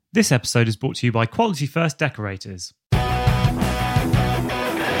This episode is brought to you by Quality First Decorators.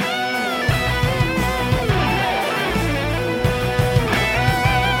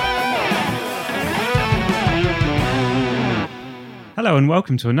 Hello and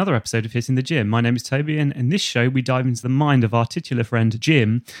welcome to another episode of Hitting the Gym. My name is Toby, and in this show we dive into the mind of our titular friend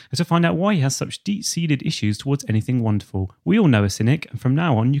Jim to find out why he has such deep-seated issues towards anything wonderful. We all know a cynic, and from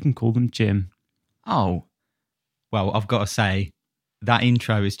now on you can call them Jim. Oh, well, I've got to say, that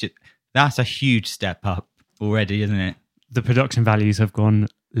intro is that's a huge step up already, isn't it? The production values have gone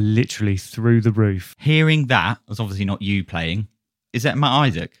literally through the roof. Hearing that, was obviously not you playing. Is that Matt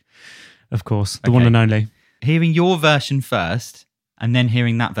Isaac? Of course, the one and only. Hearing your version first, and then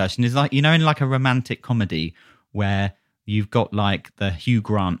hearing that version is like, you know, in like a romantic comedy where you've got like the Hugh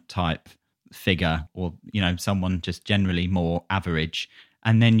Grant type figure, or, you know, someone just generally more average.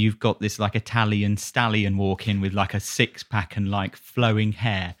 And then you've got this like Italian stallion walk in with like a six-pack and like flowing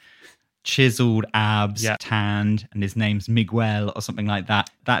hair, chiseled abs, tanned, and his name's Miguel or something like that.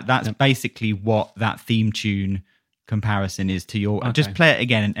 That's basically what that theme tune comparison is to your... Okay. Just play it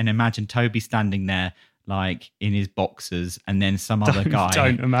again and imagine Toby standing there like in his boxers, and then some other guy...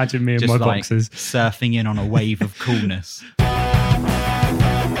 Don't imagine me in my like boxers. Surfing in on a wave of coolness.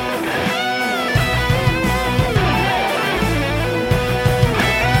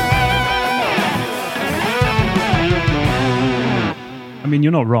 I mean,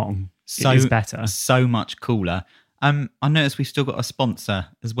 you're not wrong. It is better. So much cooler. I noticed we've still got a sponsor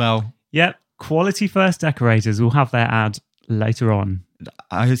as well. Yep. Quality First Decorators will have their ad later on.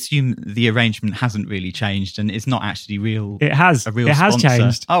 I assume the arrangement hasn't really changed and it's not actually real. It has. A real it has sponsor.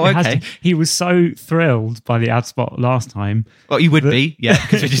 changed. Oh, okay. He was so thrilled by the ad spot last time. Well, you would be, yeah,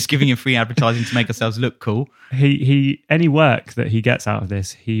 because we're just giving him free advertising to make ourselves look cool. He any work that he gets out of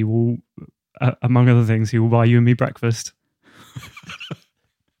this, he will, among other things, he will buy you and me breakfast.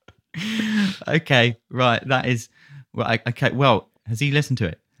 Okay, right. That is right. Okay, well, has he listened to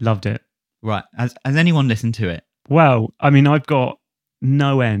it? Loved it. Right. Has anyone listened to it? Well, I mean, I've got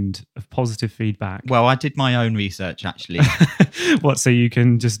no end of positive feedback. Well, I did my own research, actually. What, so you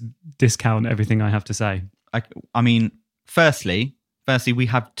can just discount everything I have to say? I mean, firstly, we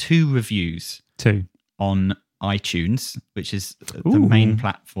have 2 reviews. 2. On iTunes, which is the main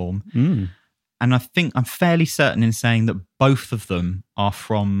platform. Mm. And I think I'm fairly certain in saying that both of them are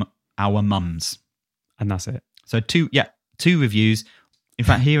from our mums. And that's it. So 2 reviews. In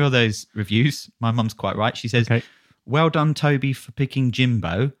fact, here are those reviews. My mum's quite right. She says, okay. Well done, Toby, for picking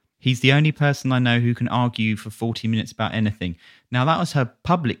Jimbo. He's the only person I know who can argue for 40 minutes about anything. Now, that was her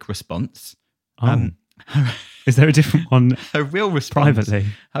public response. Oh. Is there a different one? Her real response. Privately.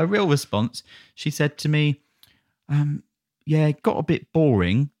 Her real response. She said to me, yeah, it got a bit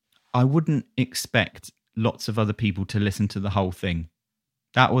boring. I wouldn't expect lots of other people to listen to the whole thing.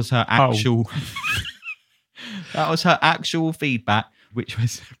 That was her actual... That was her actual feedback, which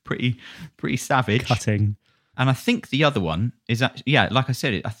was pretty savage. Cutting. And I think the other one is actually, like I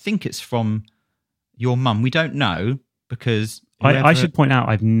said, I think it's from your mum. We don't know because... I should point out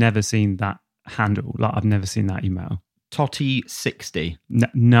I've never seen that handle. Like, I've never seen that email. Totty60.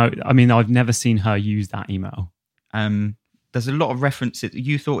 No, I mean, I've never seen her use that email. There's a lot of references.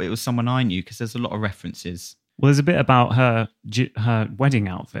 You thought it was someone I knew because there's a lot of references. Well, there's a bit about her wedding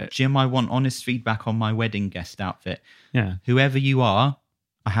outfit. Jim, I want honest feedback on my wedding guest outfit. Yeah. Whoever you are,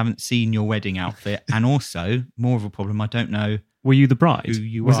 I haven't seen your wedding outfit. And also, more of a problem, I don't know... Were you the bride? Who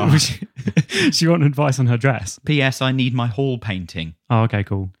you are. She wanted advice on her dress. P.S. I need my hall painting. Oh, okay,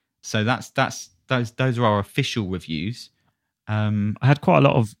 cool. So those are our official reviews. I had quite a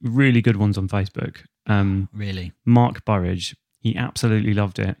lot of really good ones on Facebook. Really? Mark Burridge, he absolutely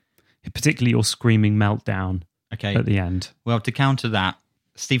loved it. Particularly your screaming meltdown at the end. Well, to counter that,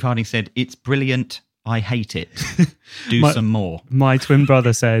 Steve Harding said, it's brilliant, I hate it. Do some more. My twin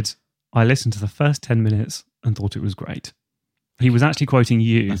brother said, I listened to the first 10 minutes and thought it was great. He was actually quoting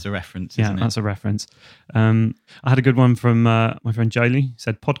you. That's a reference, isn't it? Yeah, that's a reference. I had a good one from my friend Jolie.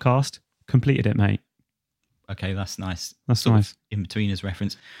 Said, podcast, completed it, mate. Okay, that's nice. That's nice. In between his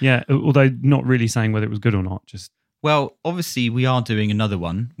reference. Yeah, although not really saying whether it was good or not. Just well, obviously we are doing another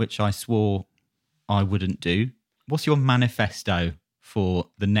one, which I swore I wouldn't do. What's your manifesto for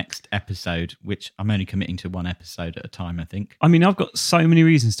the next episode, which I'm only committing to 1 episode at a time, I think? I mean, I've got so many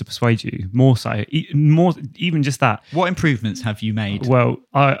reasons to persuade you. More so, even just that. What improvements have you made? Well,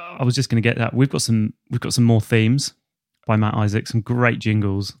 I was just going to get that. We've got some more themes by Matt Isaac, some great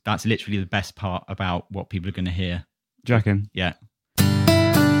jingles. That's literally the best part about what people are going to hear. Do you reckon? Yeah.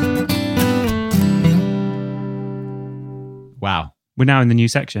 Wow. We're now in the new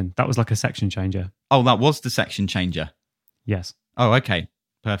section. That was like a section changer. Oh, that was the section changer? Yes. Oh, okay.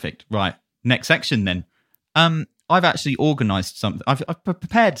 Perfect. Right. Next section then. I've actually organised something. I've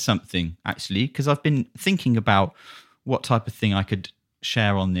prepared something actually because I've been thinking about what type of thing I could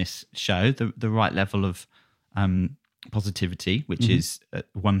share on this show. The right level of positivity, which is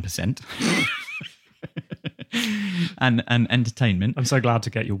 1%, and entertainment. I'm so glad to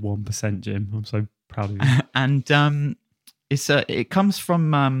get your 1%, Jim. I'm so proud of you. And it comes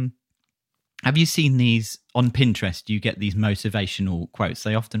from. Have you seen these on Pinterest? You get these motivational quotes.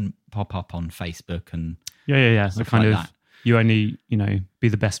 They often pop up on Facebook and yeah. The kind like of that. You only be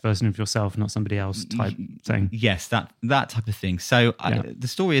the best version of yourself, not somebody else type thing. Yes, that type of thing. So the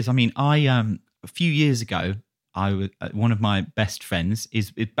story is, I a few years ago, one of my best friends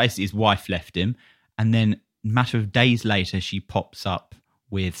basically his wife left him, and then a matter of days later, she pops up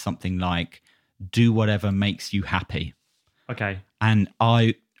with something like, "Do whatever makes you happy." Okay, and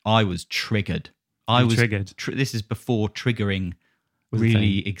I was triggered. I was triggered. This is before triggering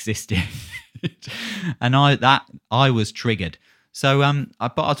really existed, and I was triggered. So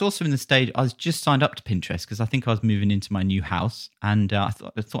but I was also in the stage. I was just signed up to Pinterest because I think I was moving into my new house, and I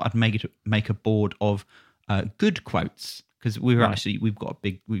thought I'd make a board of good quotes because we've got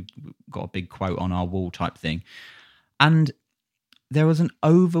a big quote on our wall type thing, and there was an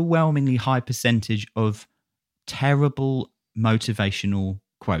overwhelmingly high percentage of terrible motivational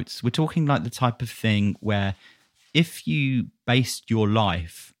quotes. We're talking like the type of thing where if you based your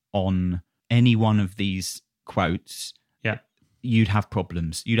life on any one of these quotes, you'd have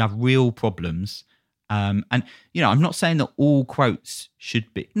problems. You'd have real problems. And I'm not saying that all quotes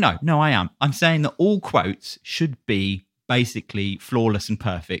should be. No, I am. I'm saying that all quotes should be basically flawless and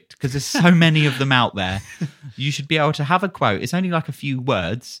perfect because there's so many of them out there. You should be able to have a quote. It's only like a few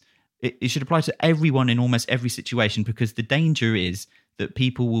words. It should apply to everyone in almost every situation because the danger is that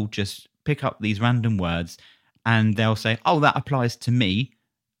people will just pick up these random words and they'll say, "Oh, that applies to me."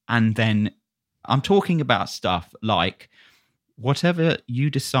 And then I'm talking about stuff like, whatever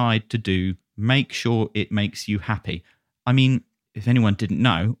you decide to do, make sure it makes you happy. I mean, if anyone didn't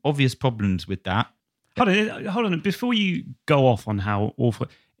know, obvious problems with that. Hold on. Before you go off on how awful,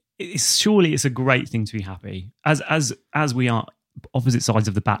 surely it's a great thing to be happy. As we are opposite sides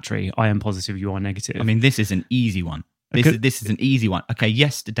of the battery, I am positive, you are negative. I mean, this is an easy one. This is an easy one. Okay,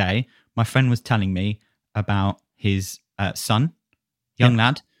 yesterday, my friend was telling me about his son, young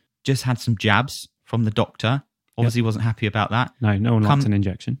lad, just had some jabs from the doctor. Obviously wasn't happy about that. No one likes an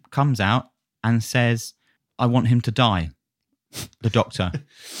injection. Comes out and says, "I want him to die." The doctor,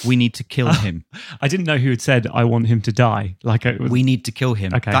 "We need to kill him." I didn't know who had said, "I want him to die." We need to kill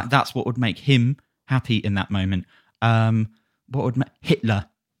him. Okay. That's what would make him happy in that moment. What would make Hitler?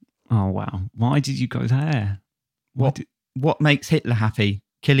 Oh, wow. Why did you go there? What makes Hitler happy?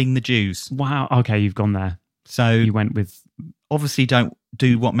 Killing the Jews. Wow. Okay, you've gone there. So you went with... Obviously, don't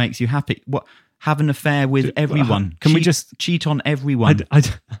do what makes you happy. Have an affair with everyone. Can we just cheat on everyone?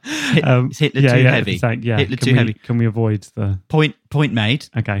 Is Hitler too heavy? Hitler too heavy. Can we avoid the point made?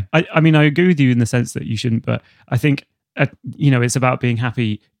 Okay. I mean, I agree with you in the sense that you shouldn't, but I think it's about being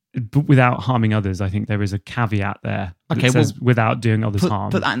happy, but without harming others. I think there is a caveat there. Okay, says without doing others harm.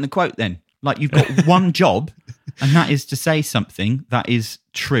 Put that in the quote then. Like you've got one job, and that is to say something that is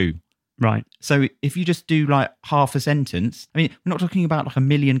true. Right. So if you just do like half a sentence, I mean, we're not talking about like a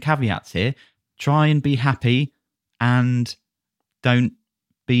million caveats here. Try and be happy and don't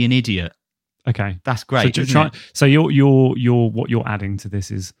be an idiot. Okay. That's great. So you're what you're adding to this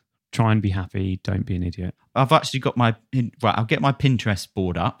is try and be happy, don't be an idiot. I've actually got I'll get my Pinterest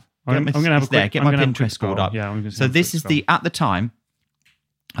board up. I'm going to have get my Pinterest board up. Yeah, so this is at the time,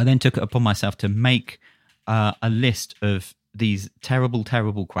 I then took it upon myself to make a list of these terrible,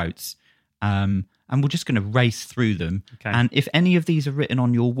 terrible quotes. And we're just going to race through them. Okay. And if any of these are written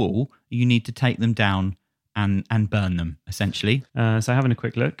on your wall, you need to take them down and burn them, essentially. So having a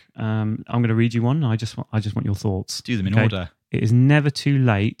quick look, I'm going to read you one. I just want your thoughts. Do them in order. It is never too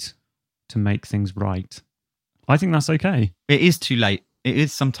late to make things right. I think that's okay. It is too late. It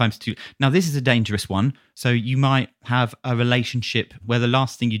is sometimes too... Now, this is a dangerous one. So you might have a relationship where the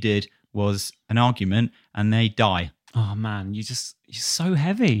last thing you did was an argument and they die. Oh man, you're so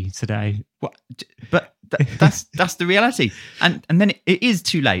heavy today. But that's the reality, and then it is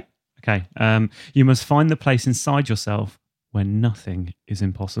too late. Okay, you must find the place inside yourself where nothing is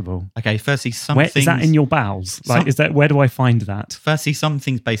impossible. Okay, firstly, is that in your bowels? Where do I find that? Firstly, some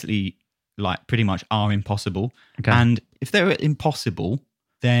things basically like pretty much are impossible, okay. And if they're impossible,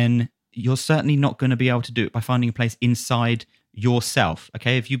 then you're certainly not going to be able to do it by finding a place inside yourself.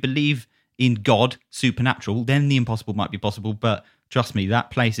 Okay, if you believe in God, supernatural, then the impossible might be possible. But trust me,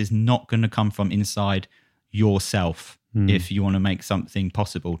 that place is not going to come from inside yourself. if you want to make something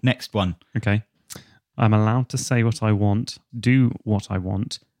possible. Next one. Okay. I'm allowed to say what I want, do what I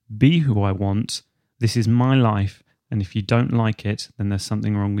want, be who I want. This is my life. And if you don't like it, then there's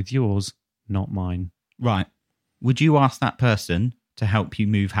something wrong with yours, not mine. Right. Would you ask that person to help you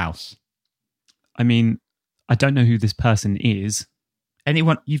move house? I mean, I don't know who this person is.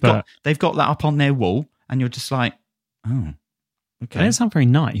 Anyone they've got that up on their wall, and you're just like, oh, okay. They don't sound very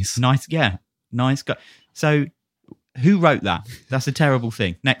nice. Nice, yeah. Nice guy. So who wrote that? That's a terrible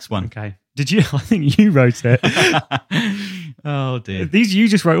thing. Next one. Okay. Did you? I think you wrote it. Oh, dear. You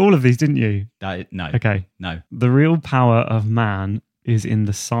just wrote all of these, didn't you? No. Okay. No. The real power of man is in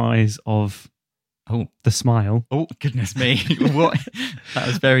the size of the smile Oh, goodness me. What? That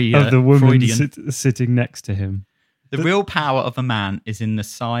was very of the woman Freudian. sitting next to him. The real power of a man is in the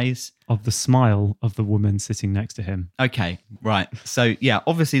size Of the smile of the woman sitting next to him. Okay, right. So, yeah,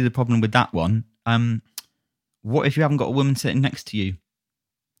 obviously the problem with that one, what if you haven't got a woman sitting next to you?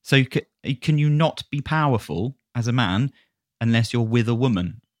 So can you not be powerful as a man unless you're with a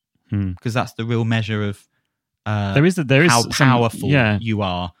woman? Because that's the real measure of there is how powerful you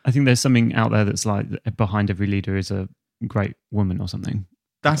are. I think there's something out there that's like behind every leader is a great woman or something.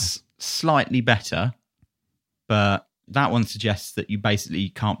 That's slightly better, but that one suggests that you basically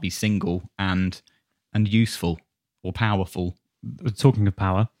can't be single and useful or powerful. Talking of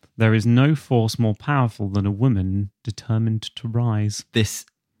power, there is no force more powerful than a woman determined to rise. This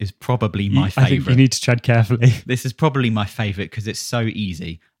is probably my favourite. I think you need to tread carefully. This is probably my favourite because it's so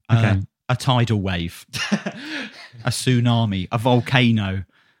easy. Okay. A tidal wave, a tsunami, a volcano.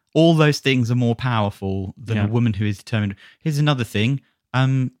 All those things are more powerful than a woman who is determined. Here's another thing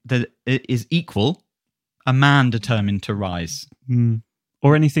that is equal. A man determined to rise.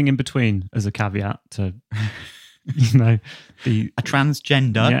 Or anything in between as a caveat to, a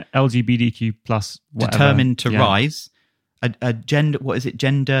transgender. LGBTQ plus whatever. Determined to rise. A gender, what is it?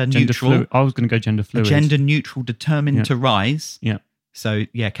 Gender neutral. I was going to go gender fluid. A gender neutral determined to rise. Yeah. So,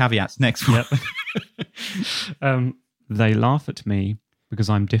 caveats. Next one. Yep. They laugh at me because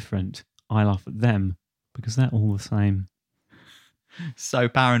I'm different. I laugh at them because they're all the same. So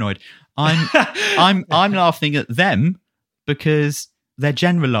paranoid. I'm laughing at them because they're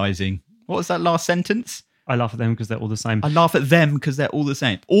generalizing. What was that last sentence? I laugh at them because they're all the same. I laugh at them because they're all the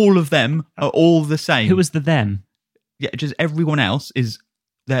same. All of them are all the same. Who was the them? Yeah, just everyone else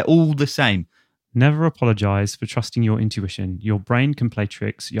they're all the same. Never apologize for trusting your intuition. Your brain can play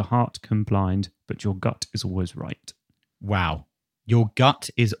tricks, your heart can blind, but your gut is always right. Wow. Your gut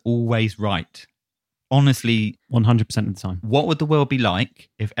is always right. Honestly, 100% of the time. What would the world be like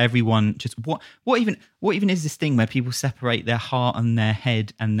if everyone just what even is this thing where people separate their heart and their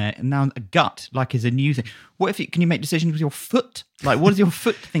head and now a gut like is a new thing? What if can you make decisions with your foot? Like, what does your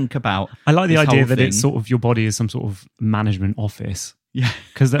foot think about? I like the idea that it's sort of your body is some sort of management office. Yeah,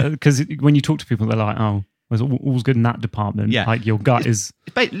 because when you talk to people, they're like, "Oh, all's good in that department." Yeah, like your gut is.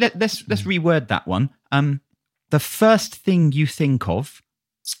 Let's reword that one. The first thing you think of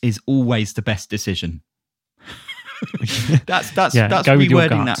is always the best decision. that's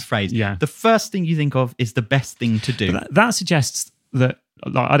rewording that phrase. Yeah. The first thing you think of is the best thing to do. That suggests that,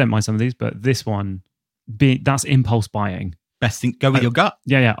 like, I don't mind some of these, but this one, that's impulse buying. Best thing, go with your gut.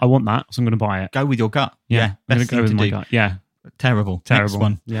 Yeah, I want that, so I'm going to buy it. Go with your gut. Yeah, I'm going to go with my gut. Yeah. Terrible. Next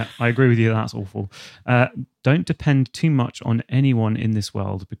one. Yeah, I agree with you. That's awful. Don't depend too much on anyone in this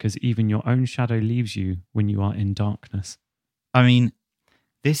world because even your own shadow leaves you when you are in darkness. I mean,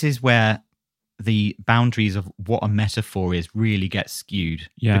 this is where the boundaries of what a metaphor is really get skewed.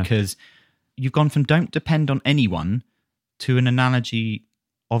 Yeah. Because you've gone from don't depend on anyone to an analogy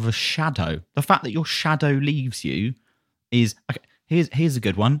of a shadow. The fact that your shadow leaves you is... Okay, here's a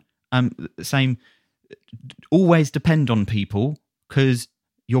good one. Same... Always depend on people because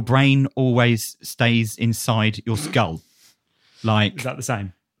your brain always stays inside your skull. Like, is that the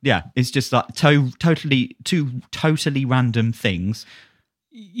same? Yeah, it's just like two totally random things.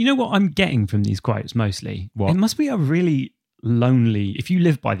 You know what I'm getting from these quotes mostly? What? It must be a really lonely... If you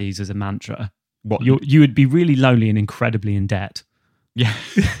live by these as a mantra, what you would be really lonely and incredibly in debt. Yeah.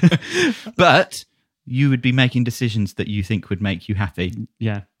 But you would be making decisions that you think would make you happy.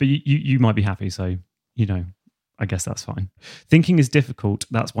 Yeah, but you might be happy, so... I guess that's fine. Thinking is difficult.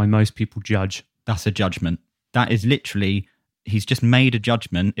 That's why most people judge. That's a judgment. That is literally, he's just made a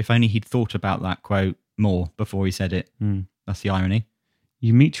judgment. If only he'd thought about that quote more before he said it. That's the irony.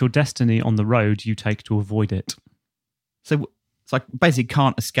 You meet your destiny on the road you take to avoid it. So it's like basically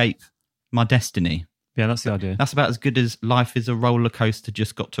can't escape my destiny. Yeah, that's the idea. That's about as good as life is a roller coaster,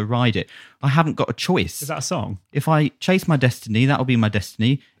 just got to ride it. I haven't got a choice. Is that a song? If I chase my destiny, that'll be my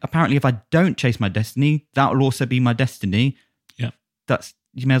destiny. Apparently, if I don't chase my destiny, that'll also be my destiny. Yeah.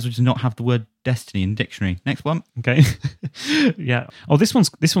 You may as well just not have the word destiny in the dictionary. Next one. Okay. Yeah. Oh, this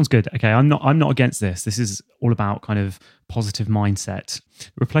one's good. Okay, I'm not against this. This is all about kind of positive mindset.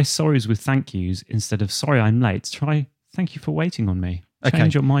 Replace sorries with thank yous instead of sorry I'm late. Try thank you for waiting on me.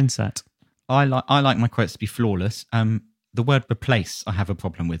 Change your mindset. I like my quotes to be flawless. The word replace, I have a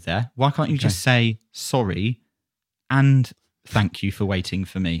problem with there. Why can't you just say sorry and thank you for waiting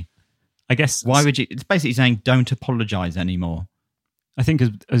for me? I guess. Why would you? It's basically saying don't apologise anymore. I think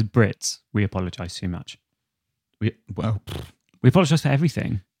as Brits, we apologise too much. We apologise for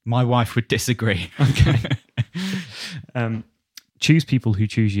everything. My wife would disagree. Okay. Choose people who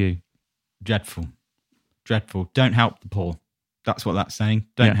choose you. Dreadful. Don't help the poor. That's what that's saying.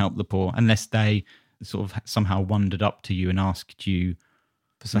 Don't help the poor unless they sort of somehow wandered up to you and asked you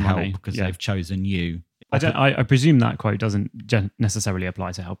For some help money. because they've chosen you. I presume that quote doesn't necessarily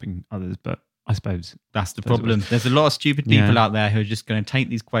apply to helping others, but I suppose that's the problem. There's a lot of stupid people out there who are just going to take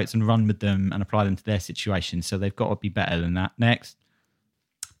these quotes and run with them and apply them to their situation. So they've got to be better than that. Next.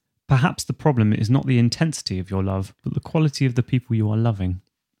 Perhaps the problem is not the intensity of your love, but the quality of the people you are loving.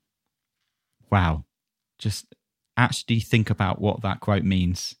 Wow. Just actually think about what that quote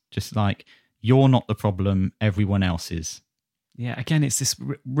means. Just like, you're not the problem, everyone else is. Yeah, again, it's this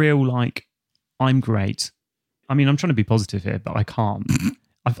real, like, I'm great. I mean, I'm trying to be positive here, but I can't.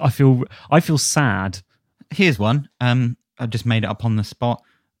 I feel sad. Here's one. I just made it up on the spot.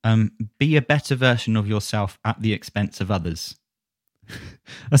 Be a better version of yourself at the expense of others.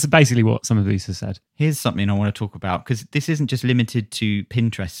 That's basically what some of these have said. Here's something I want to talk about, because this isn't just limited to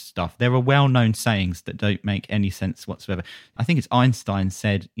Pinterest stuff. There are well-known sayings that don't make any sense whatsoever. I think it's Einstein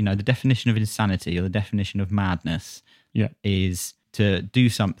said, the definition of insanity or the definition of madness is to do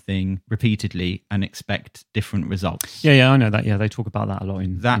something repeatedly and expect different results. Yeah, I know that. Yeah, they talk about that a lot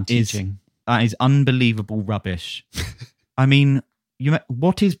in teaching. That is unbelievable rubbish. I mean,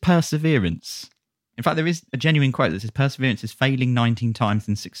 what is perseverance? In fact, there is a genuine quote that says perseverance is failing 19 times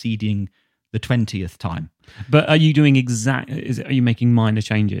and succeeding the 20th time. But are you doing are you making minor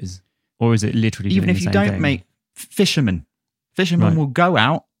changes? Or is it literally even doing if the you same don't thing? make fishermen will go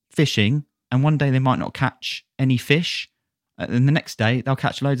out fishing and one day they might not catch any fish. And the next day they'll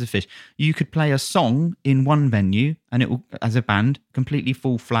catch loads of fish. You could play a song in one venue and it will, as a band, completely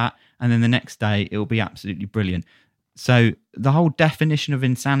fall flat. And then the next day it will be absolutely brilliant. So the whole definition of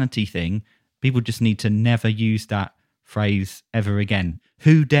insanity thing, people just need to never use that phrase ever again.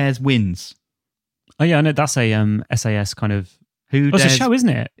 Who dares wins. Oh yeah, I know that's a SAS kind of. It's a show, isn't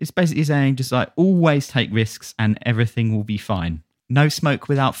it? It's basically saying just like always take risks and everything will be fine. No smoke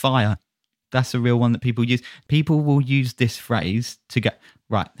without fire. That's a real one that people use. People will use this phrase to get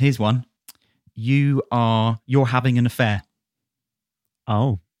right. Here's one. You're having an affair.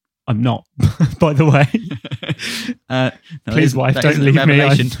 Oh, I'm not. By the way, please, wife, don't leave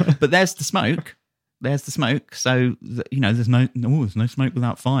me. But there's the smoke. There's the smoke. So there's no smoke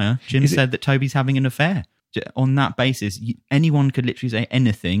without fire. Jim said that Toby's having an affair. On that basis, anyone could literally say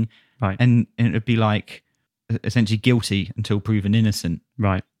anything, right? And it'd be like essentially guilty until proven innocent,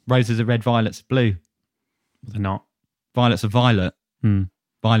 right? Roses are red, violets are blue. Well, they're not. Violets are violet.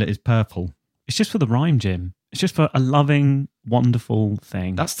 Violet is purple. It's just for the rhyme, Jim. It's just for a loving, wonderful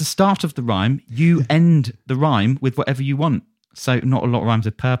thing. That's the start of the rhyme. You end the rhyme with whatever you want. So not a lot of rhymes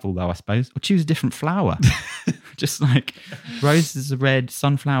are purple, though, I suppose. Or choose a different flower. Just like roses are red,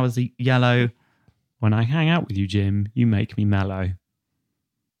 sunflowers are yellow. When I hang out with you, Jim, you make me mellow.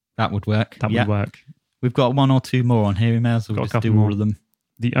 That would work. That would work. We've got one or two more on here. We may as well just do all of them.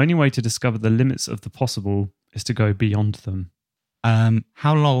 The only way to discover the limits of the possible is to go beyond them.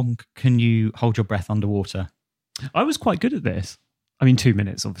 How long can you hold your breath underwater? I was quite good at this. I mean, 2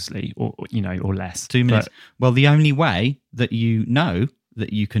 minutes, obviously, or less. 2 minutes. Well, the only way that you know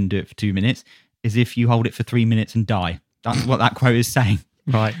that you can do it for 2 minutes is if you hold it for 3 minutes and die. That's what that quote is saying.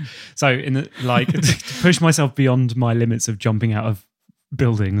 Right. So, to push myself beyond my limits of jumping out of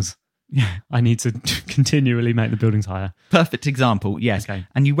buildings, I need to continually make the buildings higher. Perfect example, yes. Okay.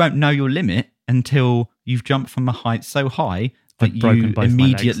 And you won't know your limit until you've jumped from a height so high that you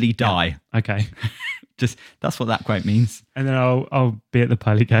immediately die. Yeah. Okay. Just that's what that quote means. And then I'll be at the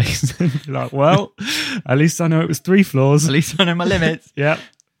pearly gates and be like, well, at least I know it was 3 floors. At least I know my limits. Yep.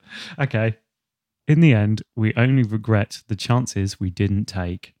 Okay. In the end, we only regret the chances we didn't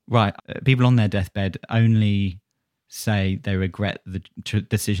take. Right. People on their deathbed only say they regret the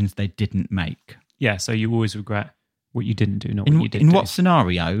decisions they didn't make. Yeah, so you always regret what you didn't do, not what you did do. In what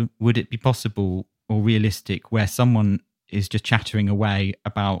scenario would it be possible, or realistic where someone is just chattering away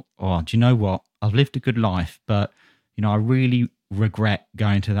about, oh, do you know what? I've lived a good life, but, you know, I really regret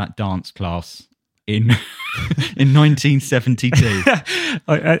going to that dance class in 1972.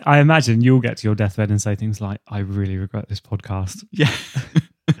 I imagine you'll get to your deathbed and say things like, I really regret this podcast. Yeah.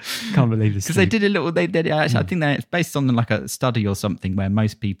 Can't believe this. Because they did actually, I think that it's based on like a study or something where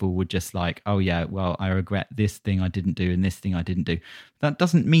most people would just like, oh yeah, well, I regret this thing I didn't do and this thing I didn't do. That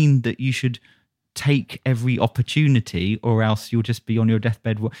doesn't mean that you should take every opportunity or else you'll just be on your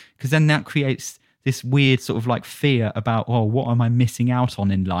deathbed. Because then that creates this weird sort of like fear about, oh, what am I missing out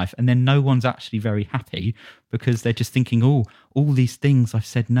on in life? And then no one's actually very happy because they're just thinking, oh, all these things I've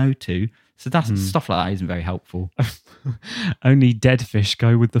said no to. So that's stuff like that isn't very helpful. Only dead fish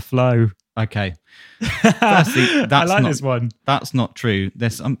go with the flow. Okay. Firstly, I like this one. That's not true.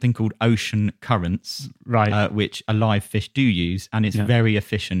 There's something called ocean currents, right? Which alive fish do use, and it's very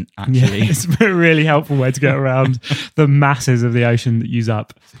efficient, actually. Yeah, it's a really helpful way to get around the masses of the ocean that use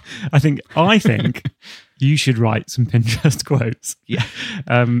up. I think you should write some Pinterest quotes. Yeah.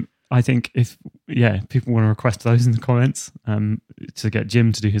 I think if people want to request those in the comments to get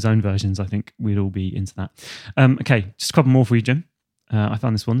Jim to do his own versions, I think we'd all be into that. Okay, just a couple more for you, Jim. I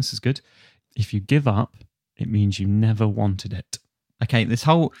found this one. This is good. If you give up, it means you never wanted it. Okay, there's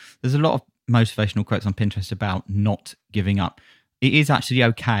a lot of motivational quotes on Pinterest about not giving up. It is actually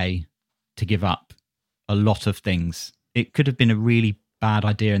okay to give up a lot of things. It could have been a really bad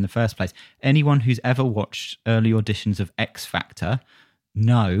idea in the first place. Anyone who's ever watched early auditions of X Factor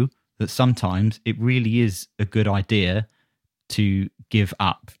know that sometimes it really is a good idea to give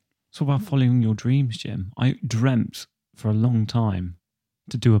up. It's all about following your dreams, Jim. I dreamt for a long time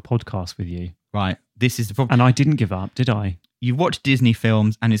to do a podcast with you. Right. This is the problem. And I didn't give up, did I? You watch Disney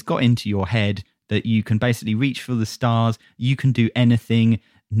films and it's got into your head that you can basically reach for the stars. You can do anything,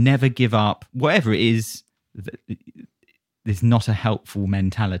 never give up. Whatever it is, there's not a helpful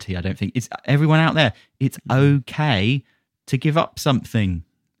mentality, I don't think. It's everyone out there. It's okay to give up something.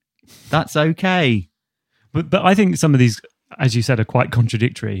 That's okay. But I think some of these, as you said, are quite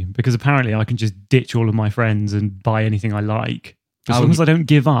contradictory because apparently I can just ditch all of my friends and buy anything I like. As long as I don't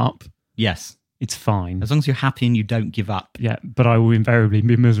give up, yes, it's fine. As long as you're happy and you don't give up. Yeah, but I will invariably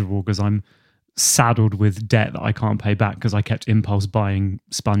be miserable because I'm saddled with debt that I can't pay back because I kept impulse buying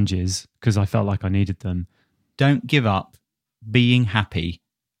sponges because I felt like I needed them. Don't give up being happy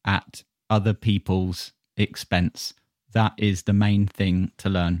at other people's expense. That is the main thing to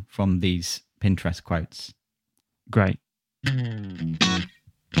learn from these Pinterest quotes. Great. It's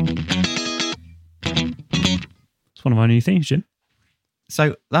one of our new themes, Jim.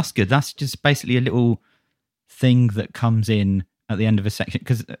 So that's good. That's just basically a little thing that comes in at the end of a section,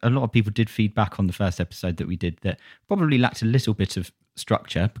 because a lot of people did feedback on the first episode that we did that probably lacked a little bit of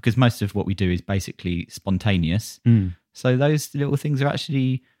structure because most of what we do is basically spontaneous. So those little things are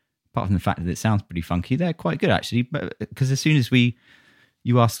actually, apart from the fact that it sounds pretty funky, they're quite good actually. But because as soon as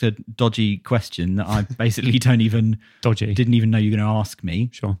you ask a dodgy question that I basically didn't even know you're going to ask me,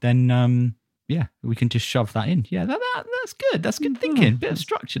 sure, then we can just shove that in. Yeah, that's good. That's good thinking. Bit of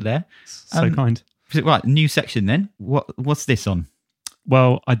structure there. So kind. Right, new section then. What's this on?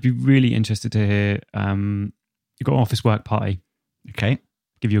 Well, I'd be really interested to hear. You've got an office work party. Okay.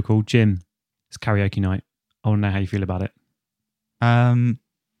 Give you a call, Jim. It's karaoke night. I want to know how you feel about it. I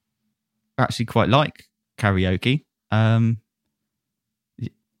actually quite like karaoke. I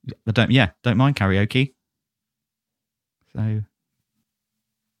don't mind karaoke.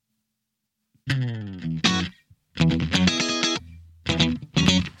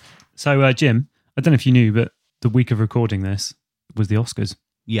 So, Jim, I don't know if you knew, but the week of recording this was the Oscars.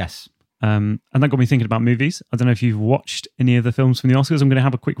 Yes. And that got me thinking about movies. I don't know if you've watched any of the films from the Oscars. I'm going to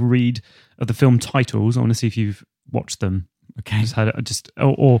have a quick read of the film titles. I want to see if you've watched them. Okay.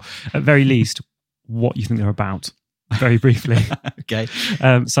 Or at very least, what you think they're about, very briefly. Okay.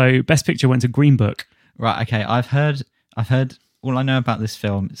 So, Best Picture went to Green Book. Right. Okay. I've heard. All I know about this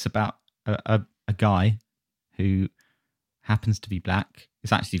film. It's about a guy who happens to be black.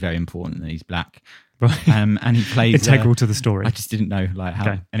 It's actually very important that he's black. Right. And he plays integral to the story. I just didn't know how.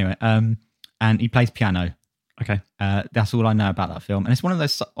 Okay. Anyway. And he plays piano. Okay. That's all I know about that film, and it's one of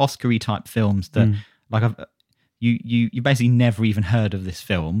those Oscar-y type films that you basically never even heard of this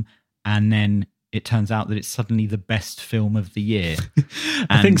film, and then it turns out that it's suddenly the best film of the year.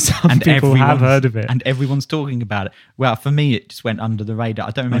 I think some people have heard of it, and everyone's talking about it. Well, for me, it just went under the radar.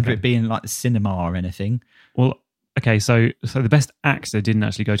 I don't remember it being like the cinema or anything. Well, okay, so the best actor didn't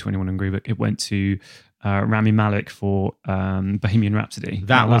actually go to anyone in Green Book. It went to Rami Malek for Bohemian Rhapsody.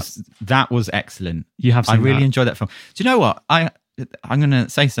 That was excellent. You have seen I really enjoyed that film. Do you know what? I'm going to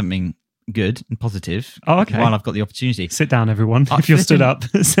say something good and positive. Oh, okay. While I've got the opportunity. Sit down, everyone. I If you're stood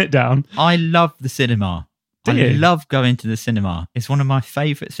flippin- up, sit down. I love the cinema. Do I you? love going to the cinema. It's one of my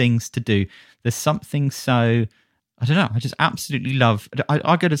favourite things to do. There's something so, I don't know, I just absolutely love,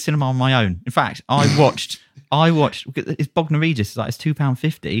 I go to cinema on my own. In fact, I watched, it's Bognor Regis, it's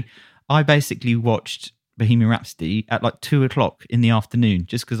 £2.50. I basically watched Bohemian Rhapsody at like 2:00 in the afternoon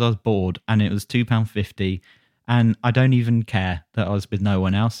just because I was bored, and it was £2.50. And I don't even care that I was with no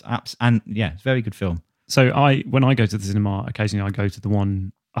one else. And yeah, it's a very good film. So when I go to the cinema, occasionally I go to the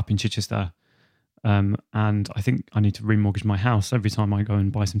one up in Chichester. And I think I need to remortgage my house every time I go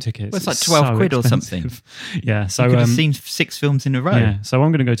and buy some tickets. Well, it's like 12 quid or something. Yeah. So I could have seen 6 films in a row. yeah. So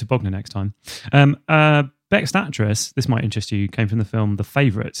I'm going to go to Bognor next time. Best actress, this might interest you, came from the film The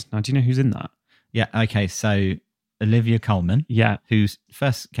Favourite. Now, do you know who's in that? Yeah, okay, so Olivia Colman, Yeah. who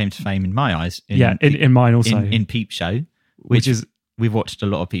first came to fame in my eyes. In mine also. In Peep Show, which is, we've watched a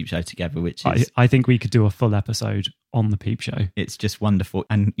lot of Peep Show together, which is I think we could do a full episode on the Peep Show. it's just wonderful.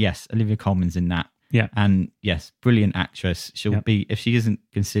 And yes, Olivia Colman's in that. Yeah. And yes, brilliant actress. She'll Yep. be, if she isn't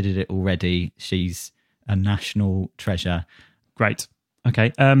considered it already, she's a national treasure. Great.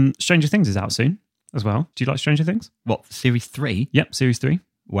 Okay. Stranger Things is out soon as well. Do you like Stranger Things? What, series 3? Yep. Series 3.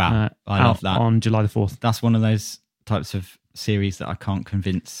 Wow, I love out that. on July the 4th. That's one of those types of series that I can't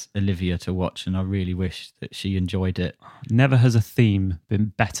convince Olivia to watch, and I really wish that she enjoyed it. Never has a theme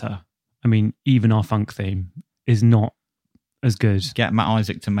been better. I mean, even our funk theme is not as good. Get Matt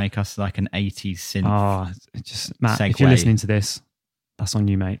Isaac to make us like an 80s synth. Matt, if segue. you're listening to this, that's on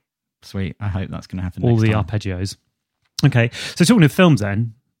you, mate. Sweet. I hope that's going to happen All next the time. arpeggios. Okay, so talking of films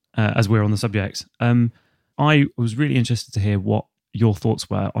then, as we're on the subject, I was really interested to hear what your thoughts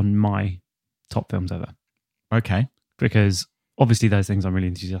were on my top films ever, Okay. because obviously there's things I'm really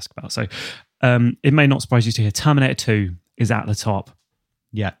enthusiastic about. So it may not surprise you to hear Terminator 2 is at the top.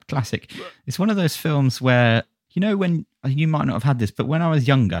 Yeah, classic. It's one of those films where, you know, when you might not have had this, but when I was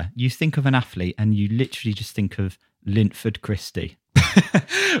younger, you think of an athlete and you literally just think of Linford Christie.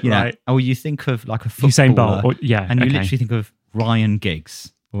 Right. Or you think of like a footballer. Usain Bolt. Or, yeah. And you okay. literally think of Ryan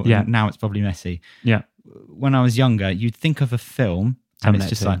Giggs. Or Yeah. Now it's probably Messi. Yeah. When I was younger, you'd think of a film and it's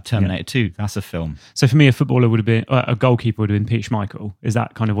just Terminator 2, like Terminator 2. That's a film. So for me, a footballer would have been, a goalkeeper would have been Peter Schmeichel. Is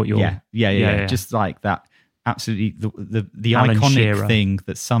that kind of what you're... Yeah. Just like that. Absolutely. The Alan iconic Shearer. thing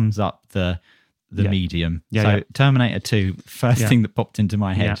that sums up the Yeah. medium. Yeah, So yeah. Terminator 2, first Yeah. thing that popped into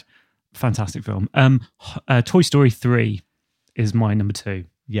my head. Yeah. Fantastic film. Toy Story 3 is my number 2.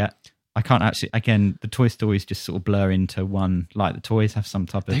 Yeah. I can't actually, again, the Toy Stories just sort of blur into one, like the toys have some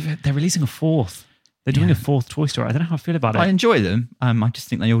type of... They're releasing a 4th. They're doing Yeah. a 4th Toy Story. I don't know how I feel about it. I enjoy them. I just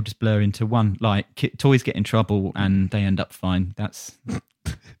think they all just blur into one. Like toys get in trouble and they end up fine. That's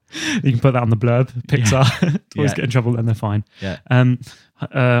You can put that on the blurb. Pixar. Toys Yeah. get in trouble and they're fine. yeah.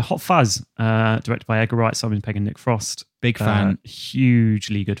 Hot Fuzz, directed by Edgar Wright, Simon Pegg and Nick Frost. Big fan.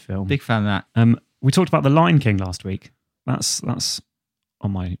 Hugely good film. Big fan of that. We talked about The Lion King last week. That's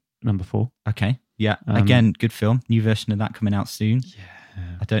on my number 4. Okay. Yeah. Again, good film. New version of that coming out soon. Yeah.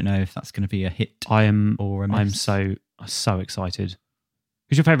 I don't know if that's going to be a hit I'm or a miss. I'm so excited.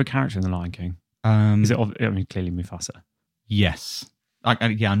 Who's your favourite character in The Lion King? Is it? I mean, clearly Mufasa. Yes. I'm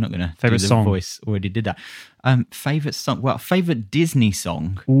not going to Favourite do the song? voice. Already did that. Favorite song. Well, favorite Disney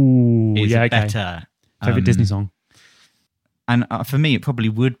song Ooh, is yeah, okay. better. Favorite Disney song? And for me, it probably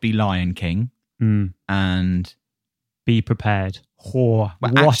would be Lion King. And Be Prepared. Oh,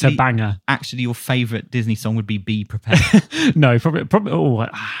 Well, what actually- a banger! actually, your favorite Disney song would be "Be Prepared." No, probably. Oh, I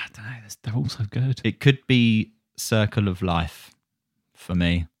don't know. They're all so good. It could be "Circle of Life" for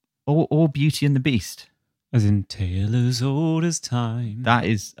me, or "Beauty and the Beast." As in Tale as Old as Time. That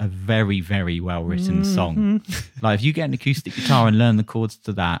is a very, very well written Mm-hmm. song. Like if you get an acoustic guitar and learn the chords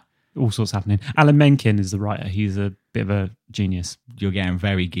to that, All sorts happening. Alan Menken is the writer. He's a bit of a genius. you're getting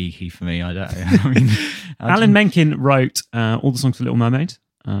very geeky for me. I don't. I mean, Alan Menken wrote all the songs for Little Mermaid.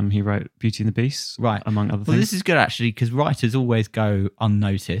 He wrote Beauty and the Beast, Right. among other Well, things. this is good actually because writers always go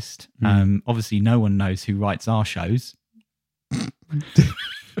unnoticed. Obviously, no one knows who writes our shows.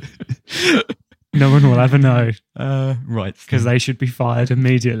 No one will ever know Writes because they should be fired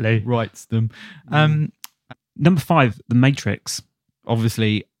immediately. writes them. Number 5, The Matrix.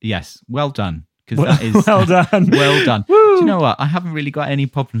 Obviously, yes. Well done because that is well done. well done. Woo! Do you know what? I haven't really got any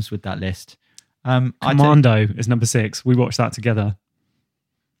problems with that list. Commando is number 6. We watched that together.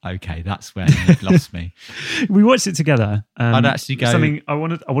 Okay, that's where you've lost me. We watched it together. I'd actually go- something. I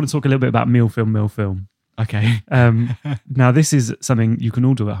want to talk a little bit about meal film. Okay. Now this is something you can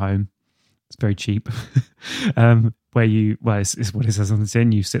all do at home. It's very cheap. It's what it says on the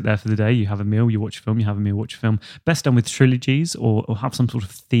tin. You sit there for the day, you have a meal, you watch a film, you have a meal, watch a film. Best done with trilogies or have some sort of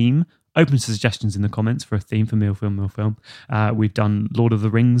theme Open to suggestions in the comments for a theme for Meal Film. We've done Lord of the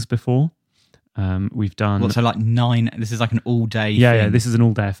Rings before. We've done... So like 9... This is like an all-day thing. Yeah, this is an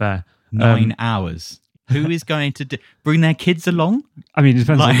all-day affair. 9 hours. Who is going to bring their kids along? I mean, it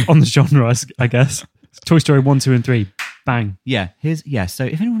depends on the genre, I guess. Toy Story 1, 2 and 3. Bang. Yeah. So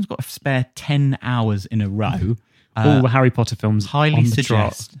if anyone's got a spare 10 hours in a row... all the Harry Potter films highly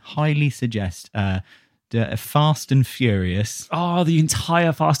suggest the Fast and Furious. Oh, the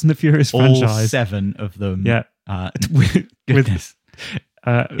entire Fast and the Furious all franchise. 7 of them. Yeah. Goodness.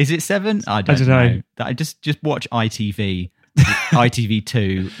 Is it 7? I don't know. Just watch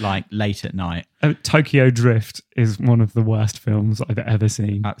ITV2 like late at night. Tokyo Drift is one of the worst films I've ever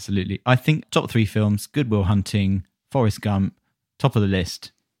seen. Absolutely. I think top 3 films: Good Will Hunting, Forrest Gump, top of the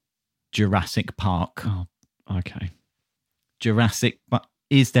list, Jurassic Park. Oh, okay. Jurassic, but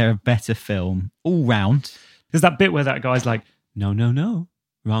is there a better film all round? There's that bit where that guy's like, no,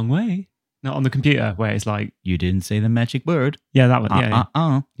 wrong way. Not on the computer, where it's like, you didn't say the magic word. Yeah, that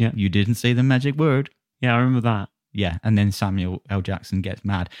one. Yeah. You didn't say the magic word. Yeah, I remember that. Yeah, and then Samuel L. Jackson gets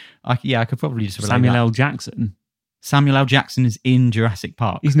mad. I could probably just relate Samuel that. L. Jackson. Samuel L. Jackson is in Jurassic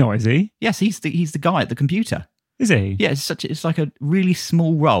Park. He's not, is he? Yes, he's the guy at the computer. Is he? Yeah, it's like a really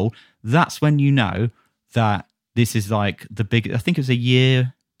small role. That's when you know that this is like the big. I think it was a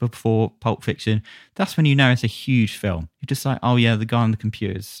year before Pulp Fiction. That's when you know it's a huge film. You're just like, oh yeah, the guy on the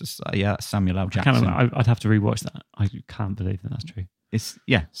computer is just like, yeah, that's Samuel L. Jackson. I'd have to rewatch that. I can't believe that's true. It's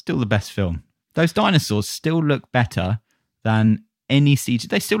still the best film. Those dinosaurs still look better than any CG.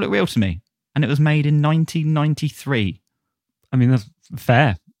 They still look real to me. And it was made in 1993. I mean, that's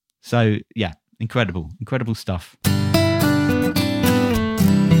fair. So, yeah, incredible stuff.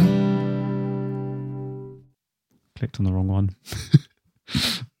 Clicked on the wrong one.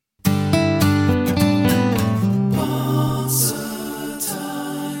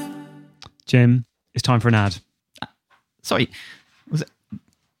 Jim, it's time for an ad. Sorry,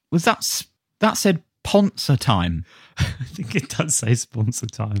 was that said sponsor time? I think it does say sponsor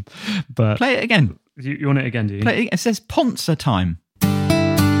time, but play it again. You want it again, do you? It says sponsor time.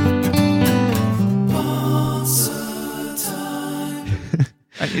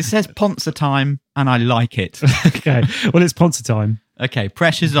 It says sponsor time, and I like it. Okay, well, it's sponsor time. Okay,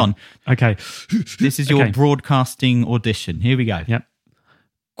 pressure's on. Okay, this is your broadcasting audition. Here we go. Yep.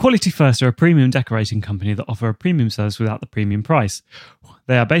 Quality First are a premium decorating company that offer a premium service without the premium price.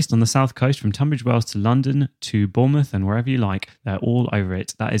 They are based on the south coast from Tunbridge Wells to London to Bournemouth and wherever you like. They're all over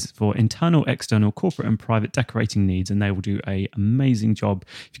it. That is for internal, external, corporate and private decorating needs, and they will do an amazing job.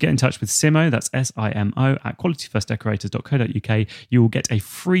 If you get in touch with Simo, that's SIMO, at qualityfirstdecorators.co.uk, you will get a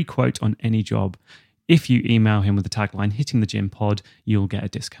free quote on any job. If you email him with the tagline Hitting the Gym Pod, you'll get a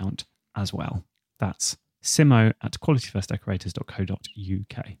discount as well. That's Simo at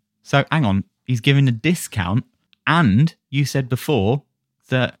qualityfirstdecorators.co.uk. So hang on, he's giving a discount, and you said before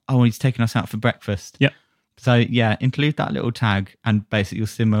that, he's taking us out for breakfast. Yep. So yeah, include that little tag, and basically your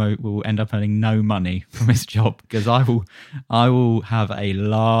Simo will end up earning no money from his job, because I will have a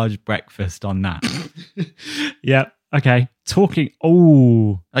large breakfast on that. Yep. Okay.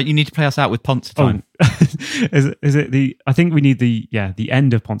 You need to play us out with Poncer time. Is it the? I think we need the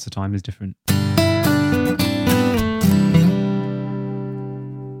end of Poncer time is different.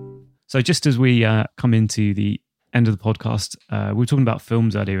 So just as we come into the end of the podcast, we were talking about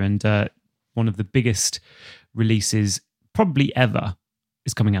films earlier, and one of the biggest releases probably ever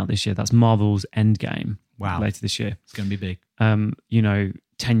is coming out this year. That's Marvel's Endgame. Wow. Later this year. It's going to be big. 10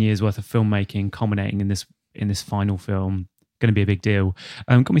 years worth of filmmaking culminating in this final film. Going to be a big deal.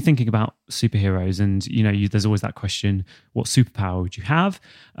 Got me thinking about superheroes, and there's always that question: what superpower would you have?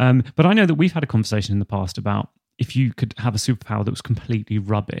 But I know that we've had a conversation in the past about if you could have a superpower that was completely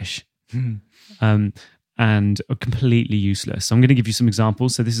rubbish. And completely useless. So I'm going to give you some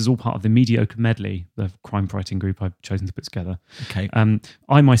examples. So this is all part of the Mediocre Medley, the crime writing group I've chosen to put together. Okay.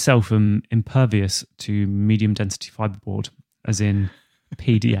 I myself am impervious to medium density fiberboard, as in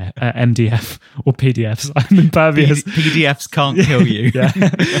PDF, MDF or PDFs. I'm impervious. PDFs can't kill you. Yeah.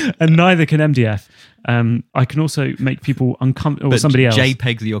 And neither can MDF. I can also make people uncomfortable, or somebody else.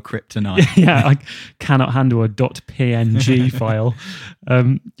 JPEGs are your kryptonite. Yeah, I cannot handle a .png file.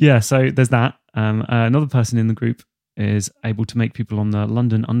 So there's that. Another person in the group is able to make people on the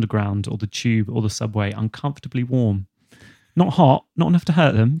London Underground or the Tube or the subway uncomfortably warm. Not hot, not enough to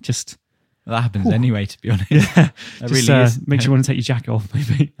hurt them, just... Well, that happens anyway, to be honest. Yeah, that just, really is. Makes you want to take your jacket off,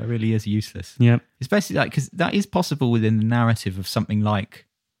 maybe. That really is useless. Yeah. It's basically like, because that is possible within the narrative of something like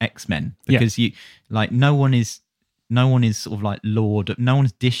X-Men, because no one is sort of like no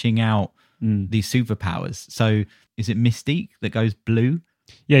one's dishing out these superpowers. So is it Mystique that goes blue?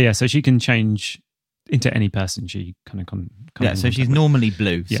 Yeah. So she can change into any person. She kind of So she's normally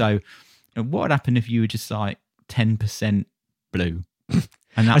blue. Yeah. So what would happen if you were just like 10% blue?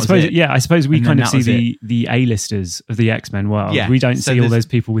 And that I was suppose, it? I suppose we And kind then of that see was the A-listers of the X-Men world. Yeah, We don't so see all there's- those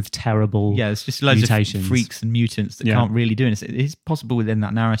people with terrible. Yeah, it's just loads mutations. of freaks and mutants that Yeah. can't really do anything. It's possible within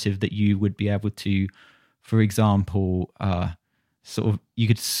that narrative that you would be able to, for example, sort of you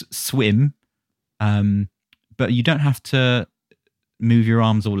could swim, but you don't have to move your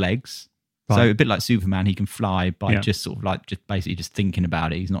arms or legs. So Right. a bit like Superman, he can fly by Yeah. just sort of like just basically just thinking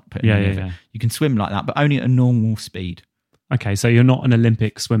about it. He's not putting Yeah, any yeah, effort. yeah. You can swim like that, but only at a normal speed. Okay, so you're not an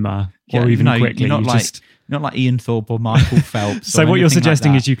Olympic swimmer or Yeah, even no, quickly. you're not you like just... not like Ian Thorpe or Michael Phelps. So or what you're anything like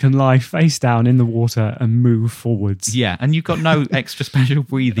suggesting that. is you can lie face down in the water and move forwards. Yeah, and you've got no extra special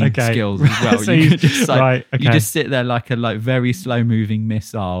breathing Okay. skills as well. So you you- could just right, okay. you just sit there like a very slow moving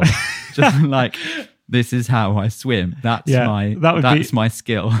missile, just like this is how I swim. That's Yeah, that's my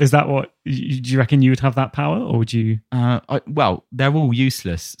skill. Is that what... Do you reckon you would have that power, or would you... Well, they're all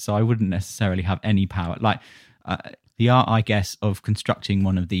useless, so I wouldn't necessarily have any power. Like the art, I guess, of constructing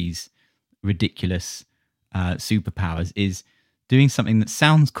one of these ridiculous superpowers is doing something that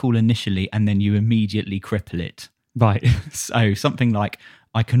sounds cool initially, and then you immediately cripple it. Right. So something like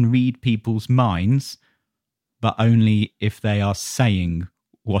I can read people's minds, but only if they are saying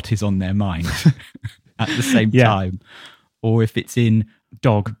what is on their mind at the same Yeah. time, or if it's in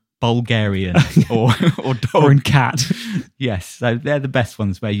Dog. Bulgarian or dog. Or in cat. Yes, so they're the best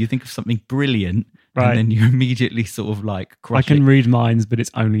ones where you think of something brilliant Right. and then you immediately sort of like I crush can it. read minds, but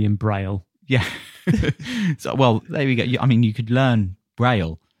it's only in Braille. Yeah. So well, there we go. I mean, you could learn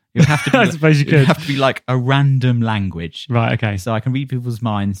Braille. It would have to be, I suppose you it would could. have to be like a random language. Right, okay. So I can read people's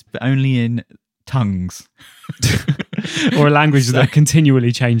minds, but only in tongues. Or a language that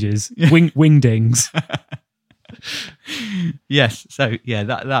continually changes. Wingdings. Yes. So yeah,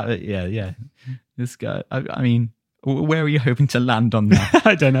 yeah. This guy. I mean, where are you hoping to land on that?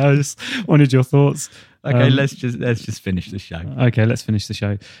 I don't know. I just wanted your thoughts. Okay, let's just finish the show. Okay, let's finish the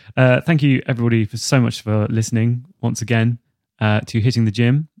show. Thank you, everybody, for so much for listening once again to Hitting the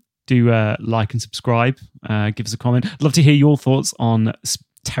Gym. Do like and subscribe. Give us a comment. I'd love to hear your thoughts on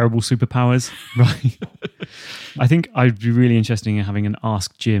terrible superpowers. Right. I think I'd be really interested in having an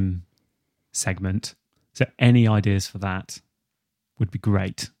Ask Jim segment. So any ideas for that would be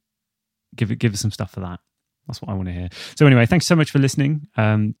great. Give us some stuff for that. That's what I want to hear. So anyway, thanks so much for listening.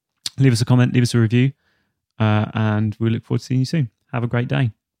 Leave us a comment, leave us a review, and we look forward to seeing you soon. Have a great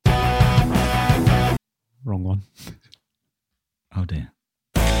day. Wrong one. Oh dear.